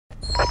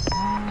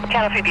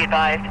Channel 3 be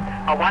advised.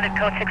 A wanted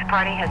code 6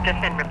 party has just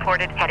been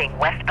reported heading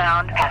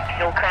westbound past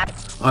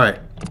Hillcrest. Alright,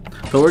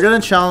 so we're gonna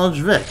challenge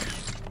Vic.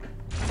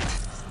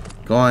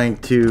 Going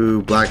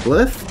to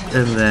Blacklist,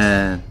 and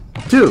then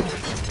 2.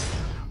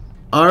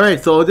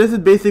 Alright, so this is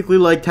basically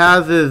like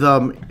Taz's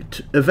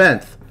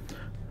events.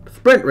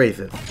 Sprint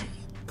races.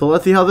 So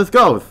let's see how this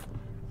goes.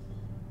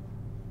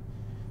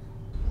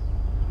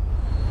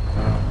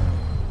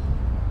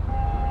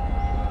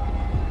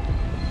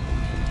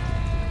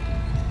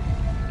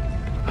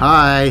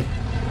 Hi.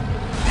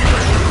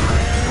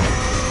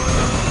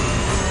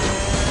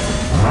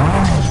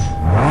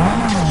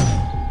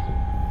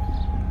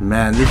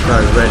 Man, this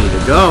car's ready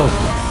to go.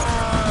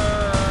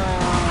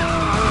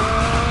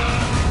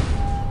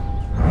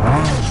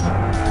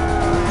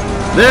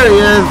 There he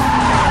is.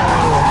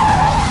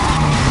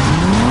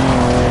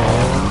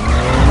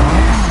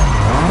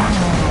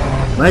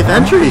 Nice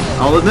entry,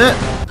 I'll admit.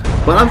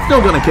 But I'm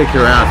still gonna kick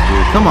your ass,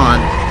 dude. Come on.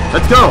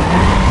 Let's go.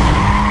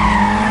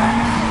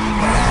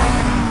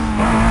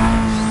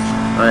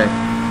 Alright.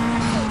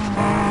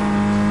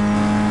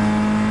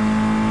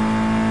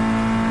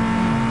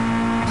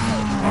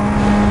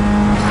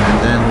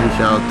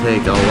 Shall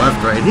take a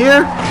left right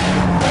here.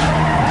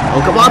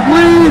 Oh, come on,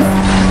 please!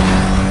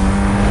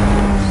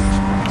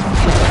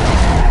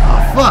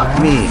 Oh, fuck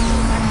me.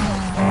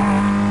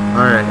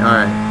 Alright,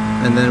 alright.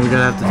 And then we're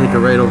gonna have to take a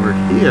right over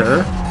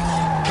here.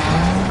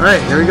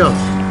 Alright, here we go.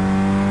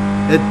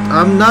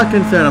 I'm not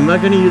concerned. I'm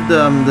not gonna use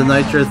the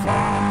nitrous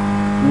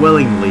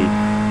willingly.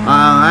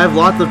 I have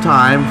lots of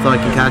time, so I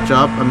can catch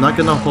up. I'm not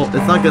gonna hold.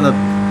 It's not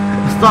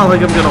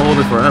like I'm gonna hold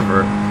it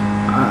forever.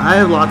 I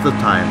have lots of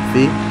time,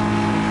 see?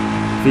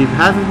 If he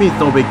passes me, it's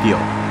no big deal.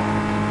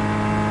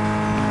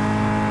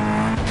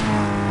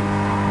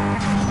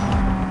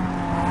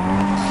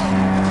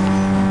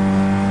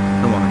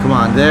 Come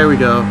on, there we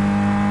go.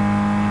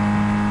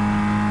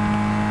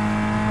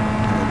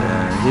 And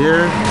there,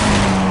 here.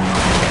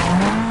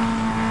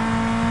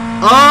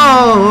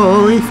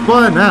 Oh, he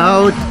spun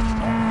out.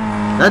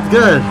 That's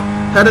good.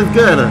 That is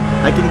good.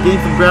 I can gain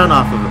some ground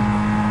off of him.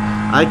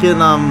 I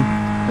can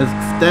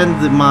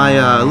extend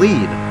my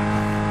lead.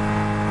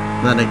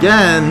 Then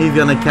again, he's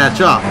gonna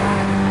catch up.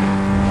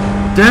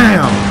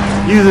 Damn!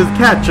 Uses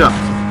catch up.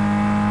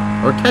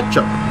 Or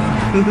ketchup.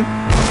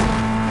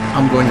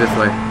 I'm going this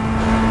way.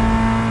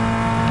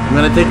 I'm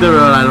gonna take the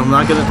road. I'm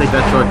not gonna take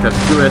that shortcut.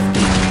 It's too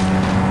risky.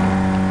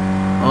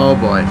 Oh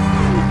boy.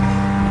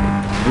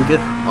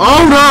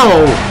 Oh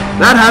no!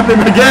 That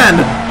happened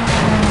again!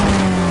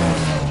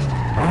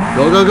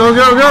 Go, go, go,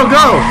 go, go,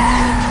 go!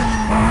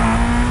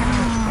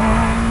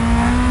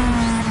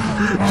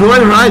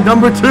 Joyride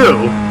number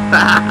 2!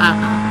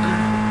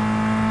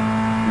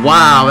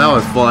 Wow, that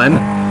was fun.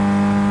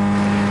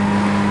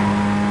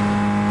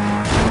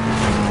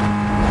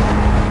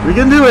 We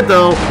can do it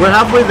though. We're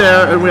halfway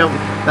there, and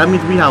that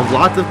means we have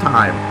lots of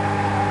time.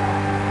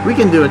 We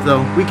can do it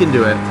though. We can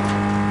do it.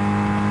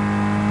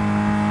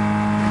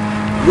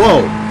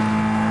 Whoa.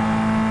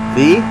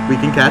 See? We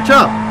can catch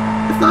up.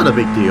 It's not a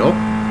big deal.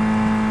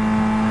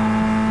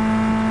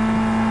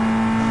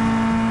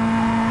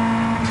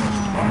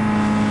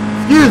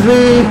 Excuse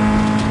me.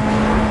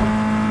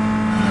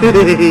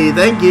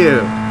 Thank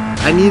you.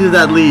 I needed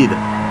that lead.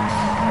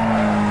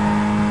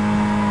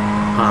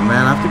 Oh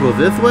man, I have to go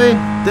this way?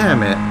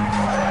 Damn it.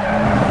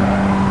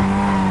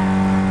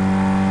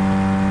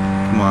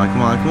 Come on,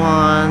 come on, come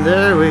on.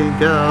 There we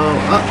go.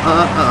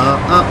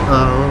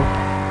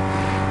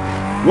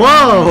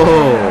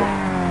 Whoa!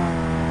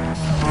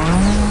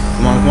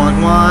 Come on, come on,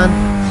 come on.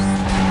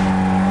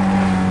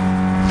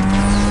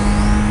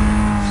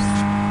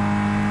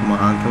 Come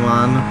on, come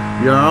on.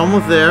 We are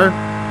almost there.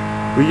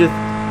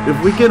 If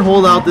we can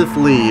hold out this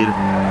lead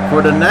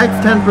for the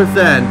next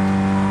 10%.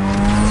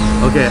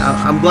 Okay,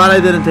 I'm glad I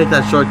didn't take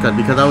that shortcut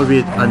because that would be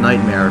a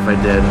nightmare if I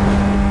did.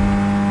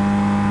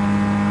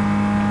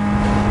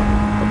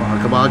 Come on,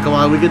 come on, come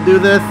on. We can do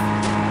this.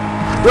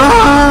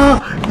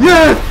 Ah!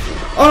 Yes!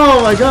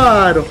 Oh my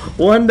god!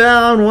 1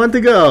 down, 1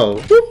 to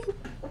go.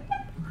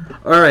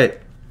 Alright.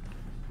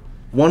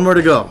 1 more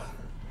to go.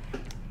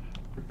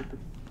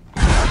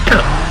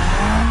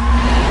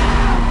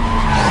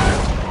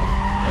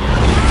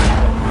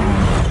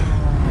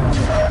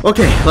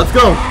 Okay, let's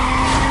go.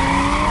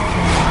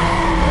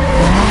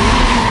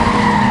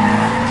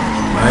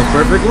 Nice,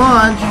 perfect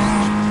launch.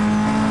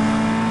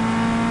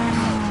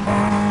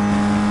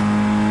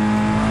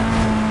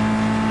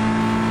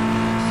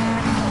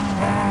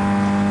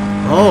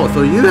 Oh,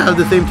 so you have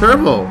the same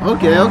turbo.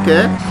 Okay,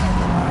 okay.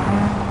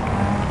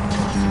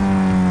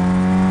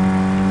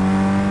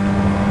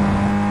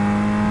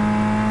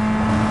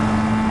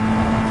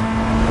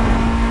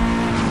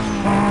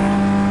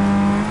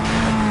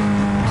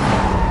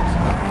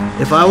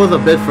 If I was a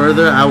bit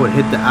further, I would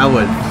hit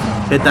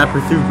that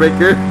pursuit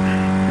breaker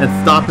and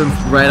stop him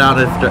right on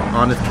his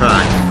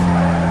track.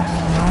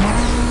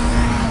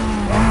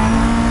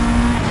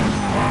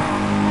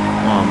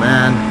 Oh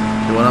man,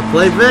 you wanna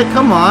play, Vic?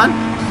 Come on.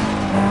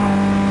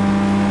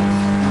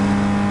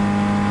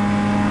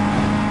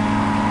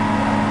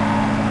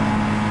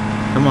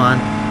 Come on.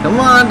 Come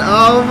on.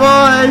 Oh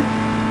boy.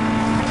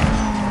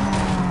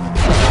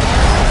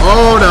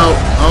 Oh no.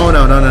 Oh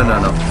no, no, no, no,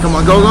 no. Come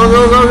on, go, go,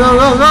 go, go, go,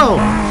 go, go.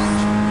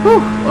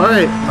 Whew.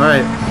 Alright,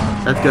 alright.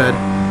 That's good.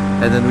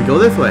 And then we go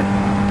this way.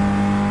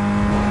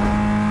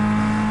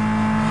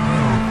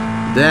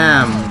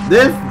 Damn.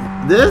 This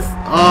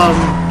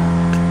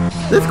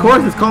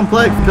course is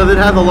complex because it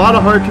has a lot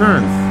of hard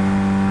turns.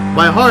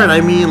 By hard,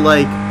 I mean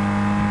like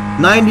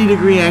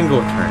 90-degree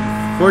angle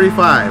turns.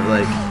 45,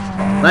 like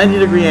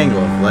 90-degree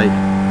angles. Like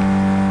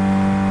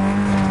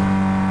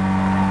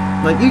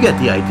you get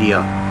the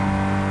idea.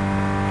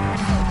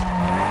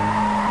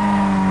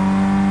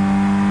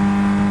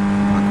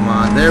 Come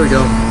on, there we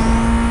go.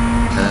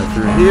 And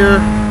through here.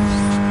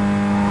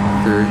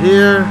 Through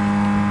here.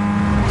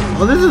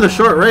 Oh, this is a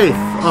short race.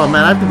 Oh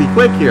man, I have to be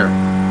quick here.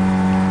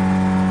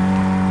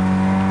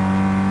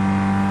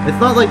 It's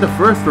not like the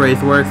first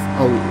race where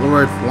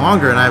it's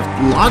longer and I have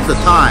lots of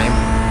time.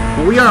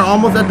 But we are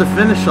almost at the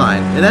finish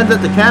line. It ends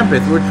at the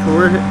campus, which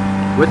we're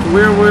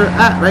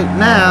at right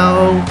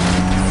now.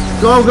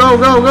 Go, go,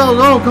 go, go,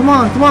 go! Come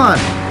on, come on!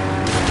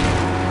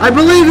 I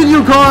believe in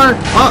you, car!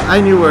 Oh, I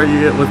knew where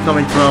you was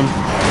coming from.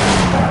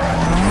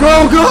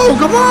 Go, go!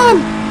 Come on!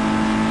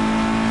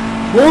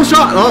 Whole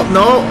shot! Oh,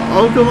 no!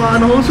 Oh, come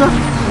on, whole shot!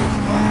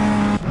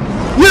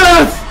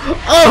 Yes!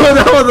 Oh,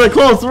 that was a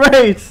close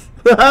race!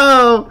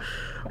 Oh!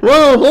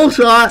 Whoa, whole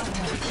shot!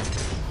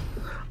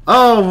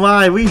 Oh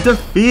my, we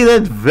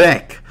defeated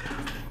Vic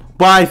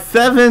by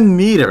 7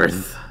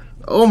 meters.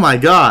 Oh my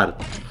god.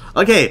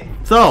 Okay,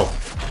 so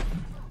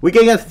we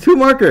can get 2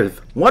 markers.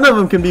 One of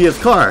them can be his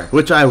car,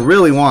 which I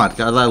really want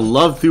because I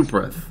love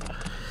Supras.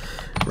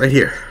 Right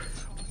here.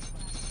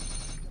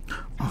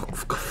 Oh,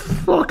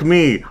 fuck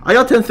me. I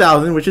got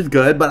 10,000, which is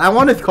good, but I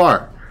want his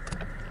car.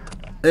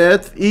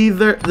 It's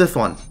either this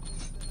one.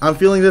 I'm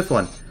feeling this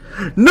one.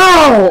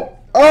 No!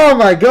 Oh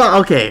my god.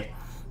 Okay.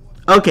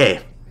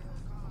 Okay.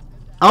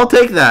 I'll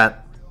take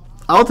that.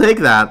 I'll take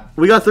that.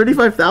 We got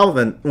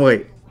 35,000.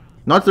 Wait.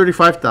 Not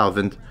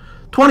 35,000.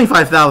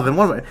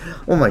 25,000.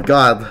 Oh my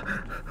god.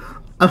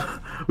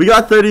 We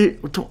got 30.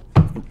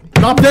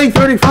 Stop saying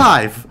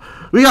 35.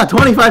 We got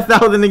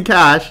 25,000 in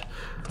cash.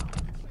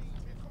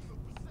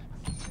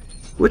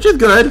 Which is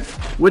good.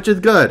 Which is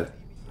good.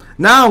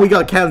 Now we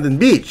got Camden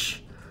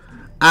Beach.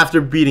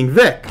 After beating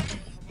Vic.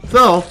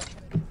 So.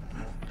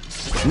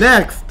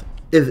 Next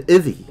is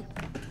Izzy.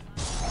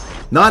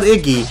 Not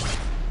Iggy.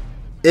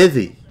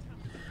 Izzy.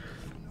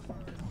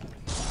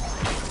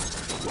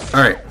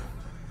 Alright.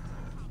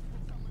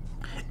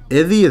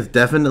 Izzy is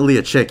definitely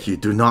a chick you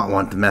do not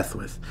want to mess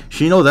with.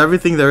 She knows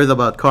everything there is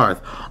about cars,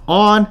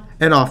 on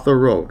and off the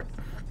road.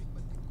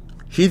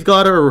 She's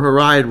got her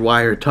ride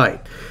wired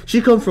tight.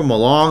 She comes from a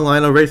long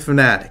line of race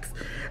fanatics.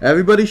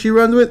 Everybody she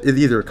runs with is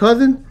either a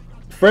cousin,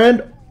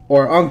 friend,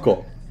 or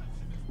uncle.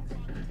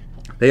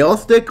 They all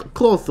stick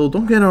close, so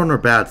don't get on her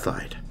bad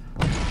side.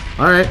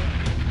 Alright.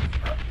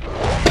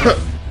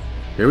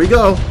 Here we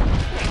go.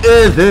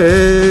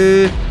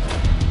 Izzy!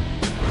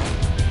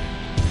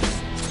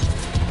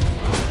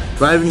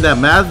 Driving that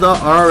Mazda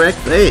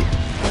RX-8.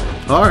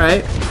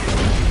 Alright.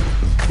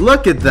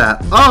 Look at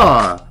that.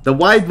 Ah! The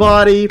wide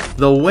body,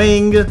 the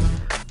wing.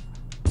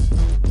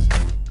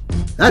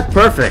 That's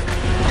perfect.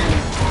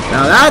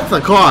 Now that's a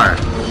car.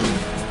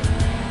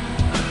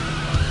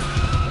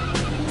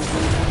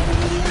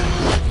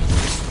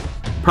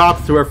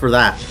 Props to her for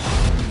that.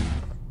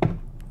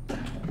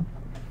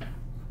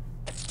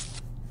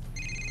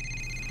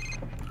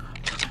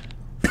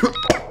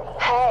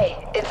 Hey,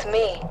 it's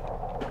me.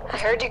 I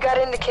heard you got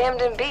into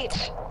Camden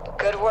Beach.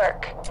 Good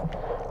work.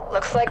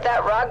 Looks like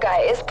that Rod guy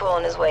is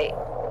pulling his weight.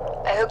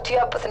 I hooked you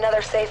up with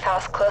another safe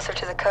house closer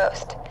to the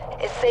coast.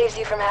 It saves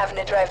you from having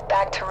to drive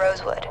back to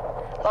Rosewood.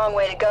 Long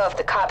way to go if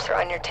the cops are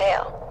on your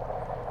tail.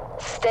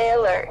 Stay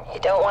alert. You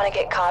don't want to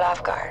get caught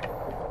off guard.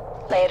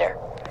 Later.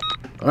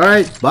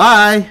 Alright,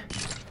 bye.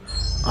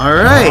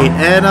 Alright,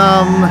 and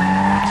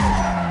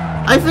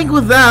I think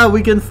with that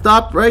we can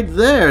stop right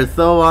there.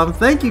 So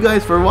thank you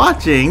guys for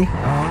watching.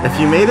 If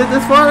you made it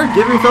this far,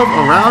 give yourself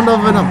a round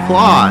of an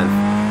applause.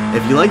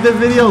 If you like this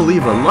video,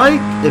 leave a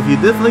like. If you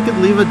dislike it,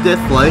 leave a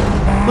dislike.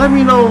 Let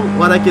me know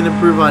what I can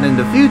improve on in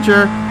the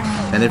future.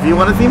 And if you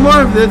want to see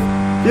more of this,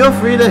 feel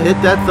free to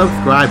hit that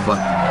subscribe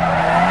button.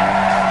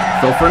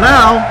 So for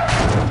now,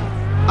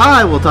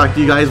 I will talk to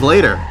you guys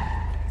later.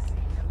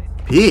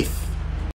 Peace.